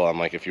big deal. I'm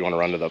like, if you want to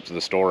run to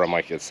the store, I'm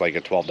like, it's like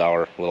a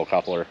 $12 little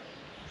coupler.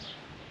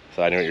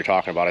 So I knew what you're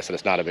talking about. I said,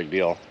 it's not a big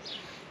deal.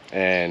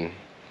 And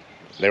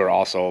they were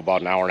also about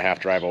an hour and a half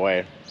drive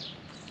away.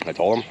 I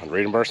told them I'd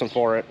reimburse them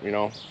for it, you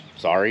know,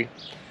 sorry.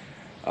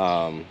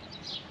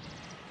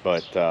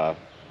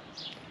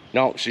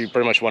 No, she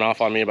pretty much went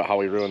off on me about how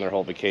we ruined their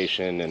whole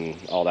vacation and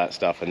all that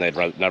stuff, and they'd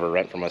never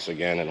rent from us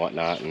again and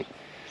whatnot, and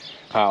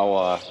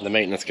how the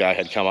maintenance guy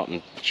had come up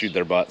and chewed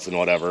their butts and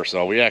whatever.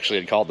 So we actually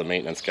had called the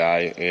maintenance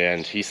guy,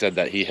 and he said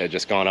that he had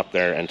just gone up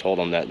there and told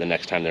them that the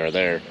next time they were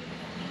there,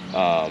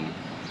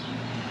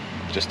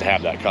 just to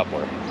have that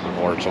coupler,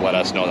 or to let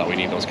us know that we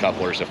need those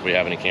couplers if we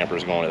have any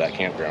campers going to that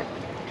campground.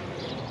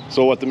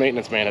 So what the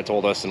maintenance man had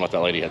told us and what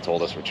that lady had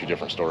told us were 2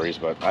 different stories,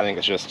 but I think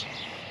it's just,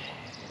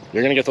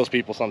 you're gonna get those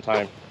people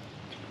sometime.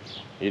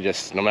 You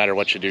just, no matter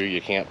what you do,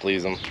 you can't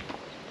please them.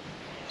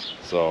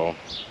 So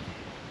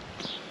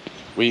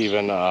we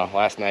even,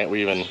 last night,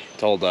 we even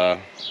told the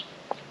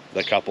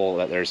couple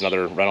that there's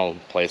another rental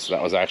place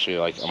that was actually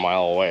like a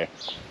mile away.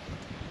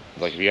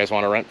 Like, if you guys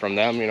want to rent from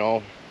them, you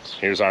know,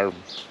 here's their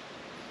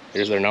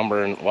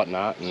number and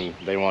whatnot, and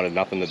they wanted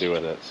nothing to do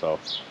with it. So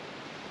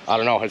I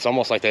don't know, it's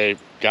almost like they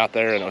got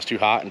there and it was too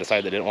hot and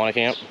decided they didn't want to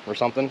camp or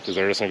something, because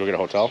they were just gonna go get a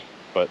hotel,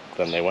 but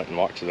then they went and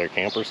walked to their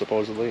camper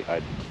supposedly.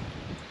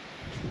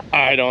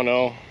 I don't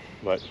know,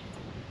 but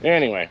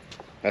anyway,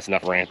 that's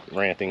enough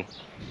ranting.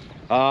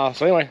 So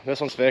anyway, this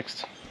one's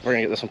fixed. We're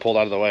gonna get this one pulled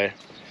out of the way.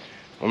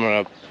 I'm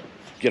gonna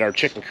get our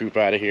chicken coop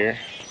out of here,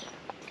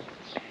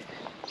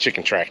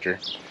 chicken tractor,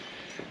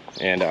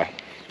 and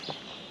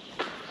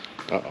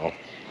uh-oh,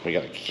 we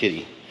got a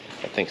kitty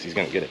that thinks he's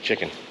gonna get a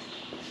chicken.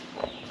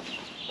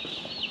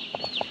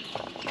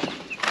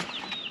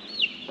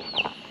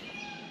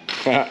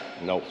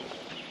 Nope.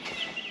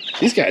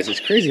 These guys, it's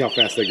crazy how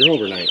fast they grow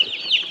overnight.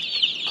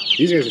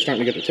 These guys are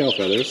starting to get their tail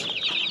feathers.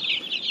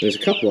 There's a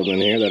couple of them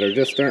in here that are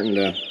just starting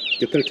to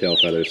get their tail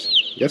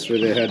feathers.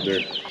 Yesterday they had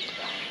their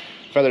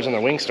feathers on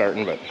their wings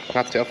starting, but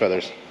not the tail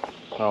feathers.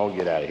 Oh,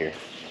 get out of here.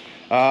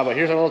 But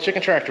here's our little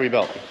chicken tractor we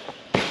built.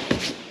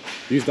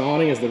 Used the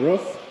awning as the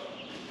roof.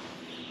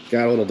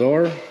 Got a little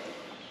door.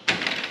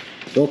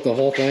 Built the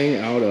whole thing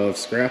out of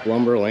scrap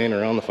lumber laying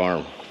around the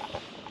farm.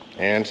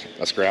 And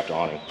a scrapped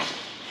awning.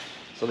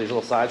 So these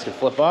little sides can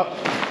flip up.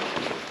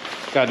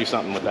 Gotta do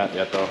something with that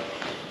yet though.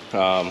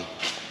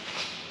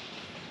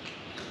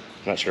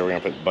 Not sure, we're gonna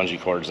put bungee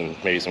cords and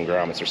maybe some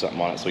grommets or something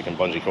on it so we can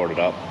bungee cord it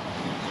up.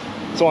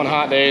 So on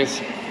hot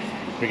days,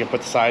 we can put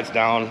the sides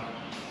down,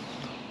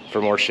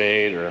 for more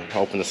shade, or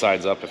open the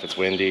sides up if it's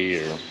windy,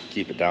 or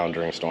keep it down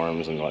during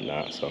storms and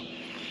whatnot. So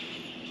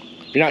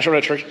if you're not sure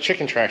what a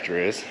chicken tractor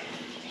is,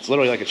 it's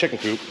literally like a chicken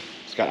coop.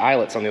 It's got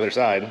eyelets on the other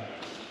side,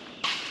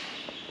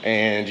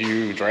 and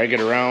you drag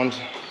it around.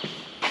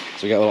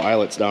 So we got little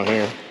eyelets down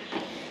here.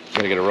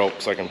 Gotta get a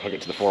rope so I can hook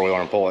it to the four-wheeler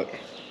and pull it.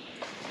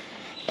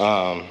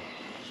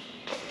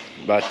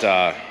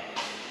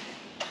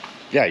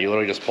 Yeah, you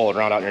literally just pull it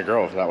around out in your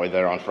grove. That way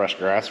they're on fresh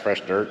grass,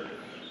 fresh dirt.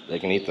 They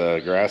can eat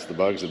the grass, the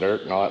bugs, the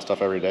dirt, and all that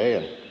stuff every day.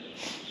 And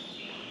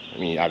I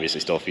mean, you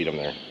obviously still feed them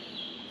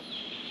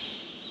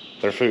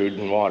their food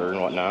and water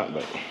and whatnot,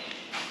 but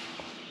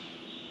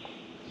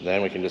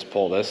then we can just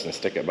pull this and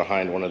stick it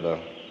behind one of the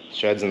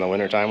sheds in the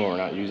wintertime when we're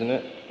not using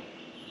it.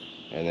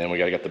 And then we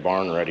gotta get the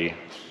barn ready,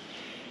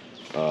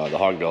 the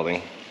hog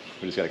building.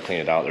 We just gotta clean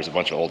it out. There's a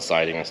bunch of old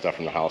siding and stuff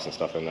from the house and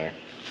stuff in there.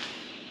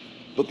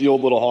 But the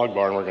old little hog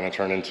barn we're gonna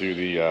turn into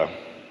the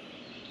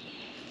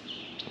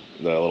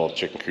little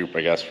chicken coop,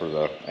 I guess, for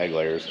the egg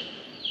layers.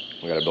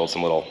 We gotta build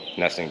some little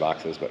nesting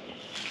boxes, but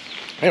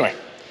anyway,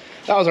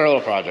 that was our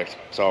little project.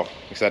 So, like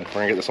I said, we're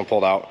gonna get this one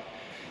pulled out.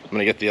 I'm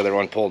gonna get the other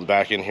one pulled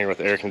back in here with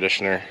the air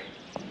conditioner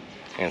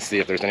and see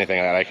if there's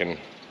anything that I can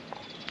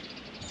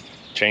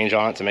change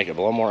on it to make it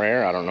blow more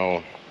air. I don't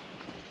know.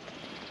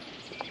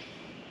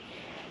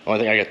 The only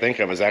thing I could think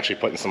of is actually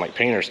putting some like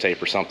painter's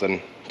tape or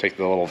something, take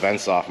the little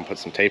vents off and put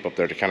some tape up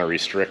there to kind of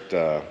restrict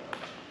a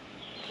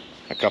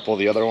couple of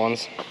the other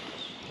ones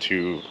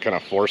to kind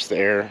of force the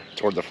air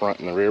toward the front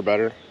and the rear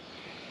better.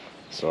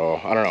 So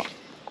I don't know.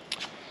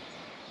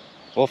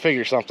 We'll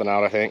figure something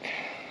out, I think.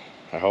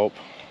 I hope.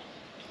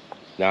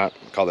 Not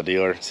call the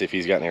dealer, see if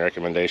he's got any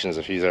recommendations,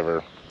 if he's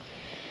ever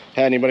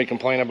had anybody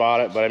complain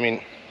about it. But I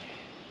mean,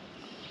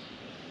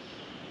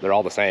 they're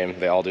all the same.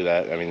 They all do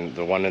that. I mean,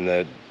 the one in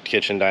the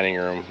kitchen, dining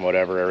room,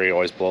 whatever area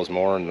always blows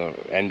more, and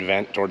the end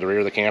vent toward the rear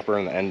of the camper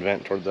and the end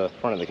vent toward the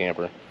front of the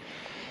camper.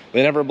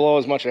 They never blow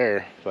as much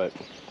air, but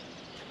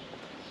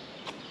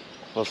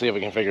we'll see if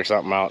we can figure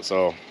something out.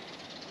 So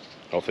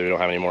hopefully we don't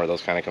have any more of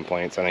those kind of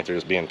complaints. I think they're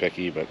just being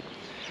picky, but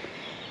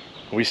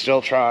we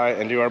still try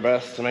and do our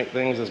best to make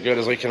things as good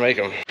as we can make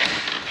them.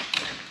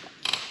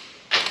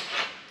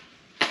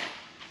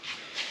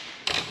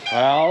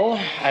 Well,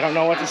 I don't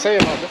know what to say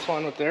about this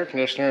one with the air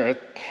conditioner.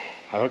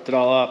 I hooked it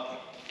all up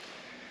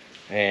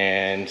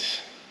and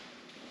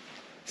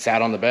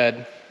sat on the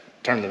bed,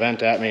 turned the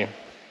vent at me,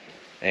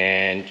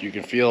 and you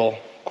can feel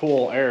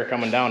cool air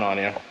coming down on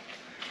you.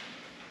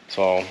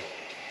 So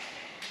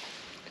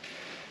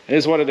it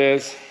is what it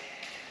is.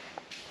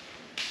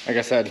 Like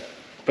I said,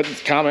 put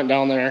this comment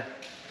down there.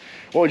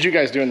 What would you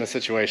guys do in this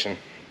situation?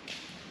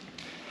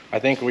 I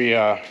think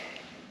we'll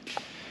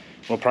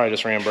probably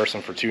just reimburse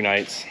them for 2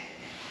 nights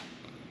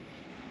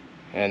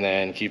and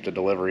then keep the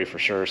delivery for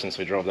sure, since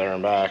we drove there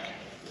and back,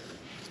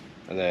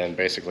 and then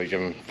basically give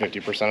them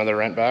 50% of their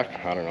rent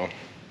back. I don't know.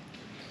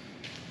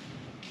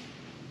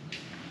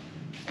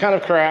 Kind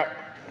of crap.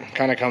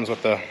 Kind of comes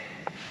with the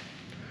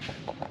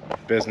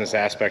business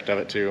aspect of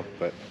it too,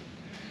 but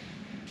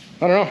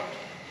I don't know.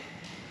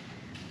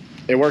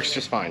 It works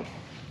just fine.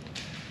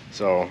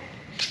 So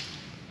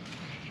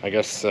I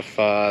guess if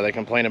they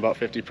complain about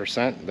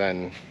 50%,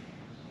 then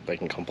they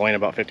can complain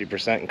about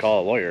 50% and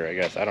call a lawyer, I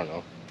guess. I don't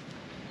know.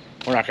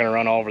 We're not going to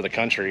run all over the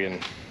country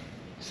and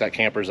set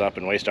campers up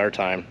and waste our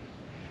time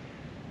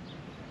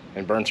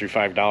and burn through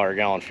 $5 a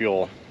gallon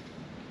fuel.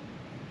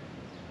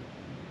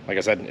 Like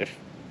I said,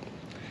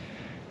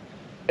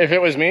 if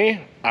it was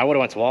me, I would have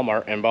went to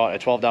Walmart and bought a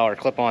 $12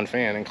 clip-on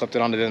fan and clipped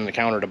it onto the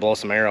counter to blow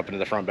some air up into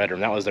the front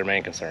bedroom. That was their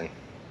main concern.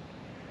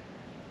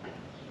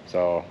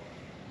 So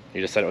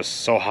he just said it was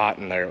so hot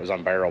in there, it was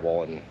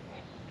unbearable. And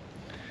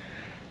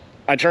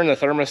I turned the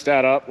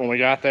thermostat up when we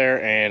got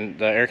there, and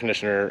the air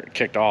conditioner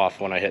kicked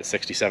off when I hit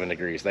 67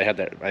 degrees. They had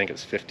that, I think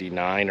it's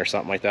 59 or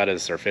something like that,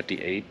 or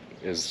 58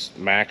 is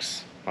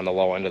max on the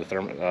low end of the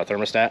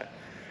thermostat.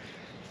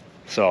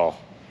 So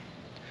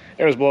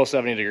it was below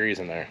 70 degrees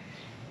in there.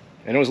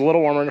 And it was a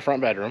little warmer in the front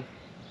bedroom.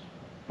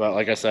 But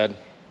like I said,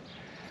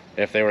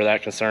 if they were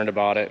that concerned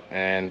about it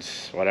and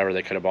whatever,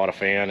 they could have bought a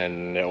fan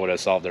and it would have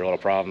solved their little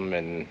problem.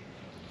 And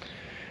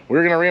we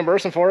were going to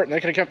reimburse them for it, and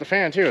they could have kept the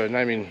fan too. And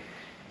I mean,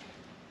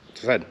 like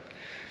I said,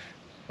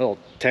 a little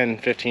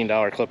 $10,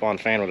 $15 clip-on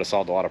fan would have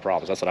solved a lot of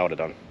problems. That's what I would have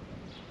done.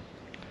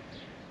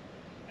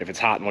 If it's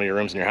hot in one of your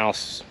rooms in your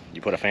house, you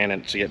put a fan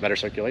in to get better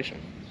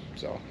circulation.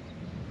 So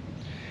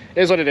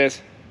it is what it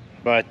is.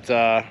 But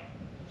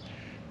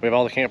we have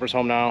all the campers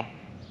home now.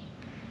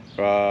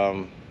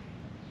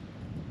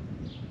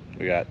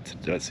 We got,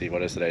 let's see,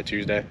 what is today?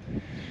 Tuesday.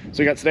 So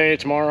we got today,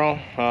 tomorrow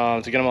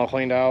to get them all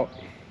cleaned out.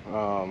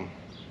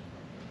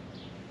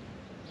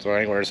 So I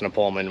think we're just gonna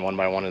pull them in one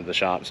by one into the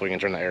shop so we can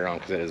turn the air on,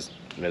 because it is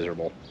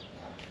miserable.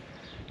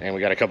 And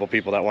we got a couple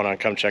people that want to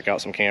come check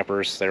out some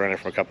campers. They rented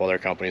from a couple other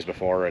companies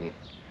before, and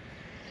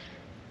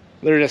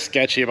they're just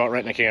sketchy about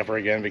renting a camper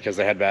again because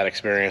they had bad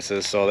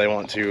experiences. So they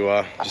want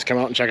to just come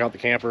out and check out the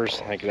campers.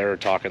 I think they were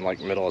talking like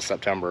middle of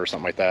September or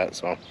something like that.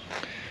 So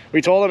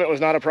we told them it was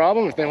not a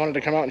problem. If they wanted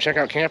to come out and check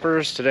out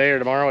campers today or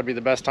tomorrow would be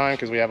the best time,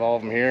 because we have all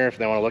of them here if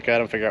they want to look at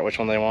them, figure out which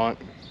one they want.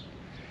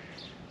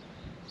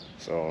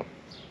 So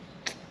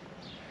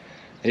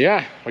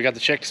yeah, we got the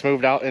chicks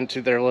moved out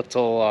into their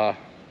little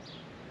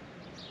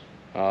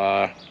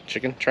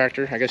chicken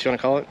tractor, I guess you want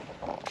to call it.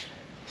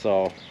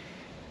 So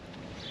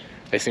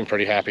they seem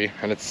pretty happy,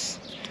 and it's,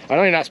 I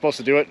know you're not supposed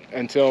to do it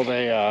until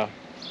they I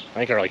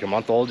think are like a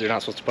month old. You're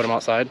not supposed to put them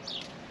outside,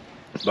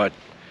 but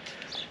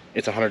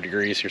it's 100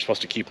 degrees. You're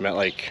supposed to keep them at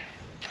like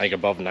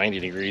above 90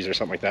 degrees or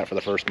something like that for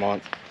the first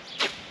month.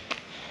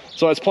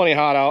 So it's plenty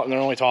hot out, and they're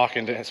only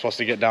talking it's supposed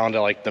to get down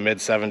to like the mid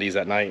 70s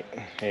at night.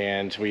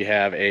 And we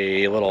have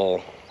a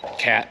little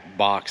cat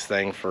box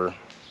thing for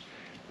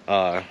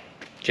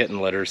kitten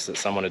litters that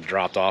someone had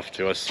dropped off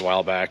to us a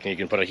while back, and you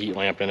can put a heat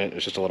lamp in it.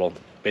 It's just a little,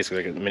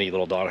 basically like a mini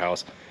little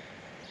doghouse.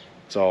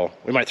 So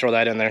we might throw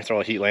that in there,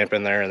 throw a heat lamp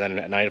in there, and then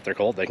at night if they're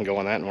cold they can go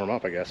on that and warm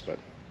up, I guess. But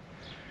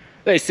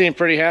they seem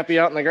pretty happy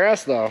out in the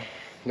grass though.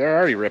 They're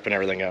already ripping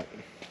everything up.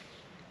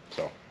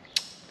 So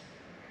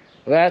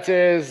that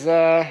is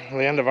the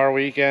end of our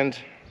weekend,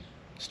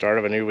 start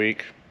of a new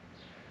week.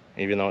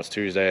 Even though it's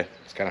Tuesday,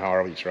 it's kind of how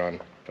our weeks run.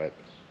 But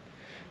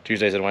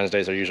Tuesdays and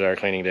Wednesdays are usually our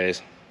cleaning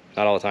days.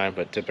 Not all the time,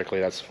 but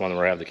typically that's when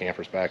we have the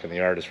campers back in the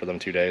yard, is for them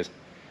 2 days.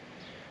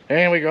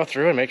 And we go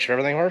through and make sure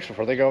everything works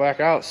before they go back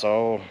out,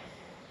 so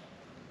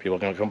people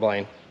can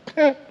complain.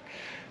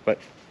 But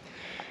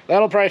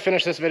that'll probably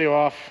finish this video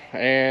off,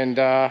 and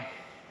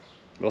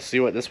we'll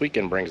see what this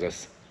weekend brings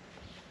us.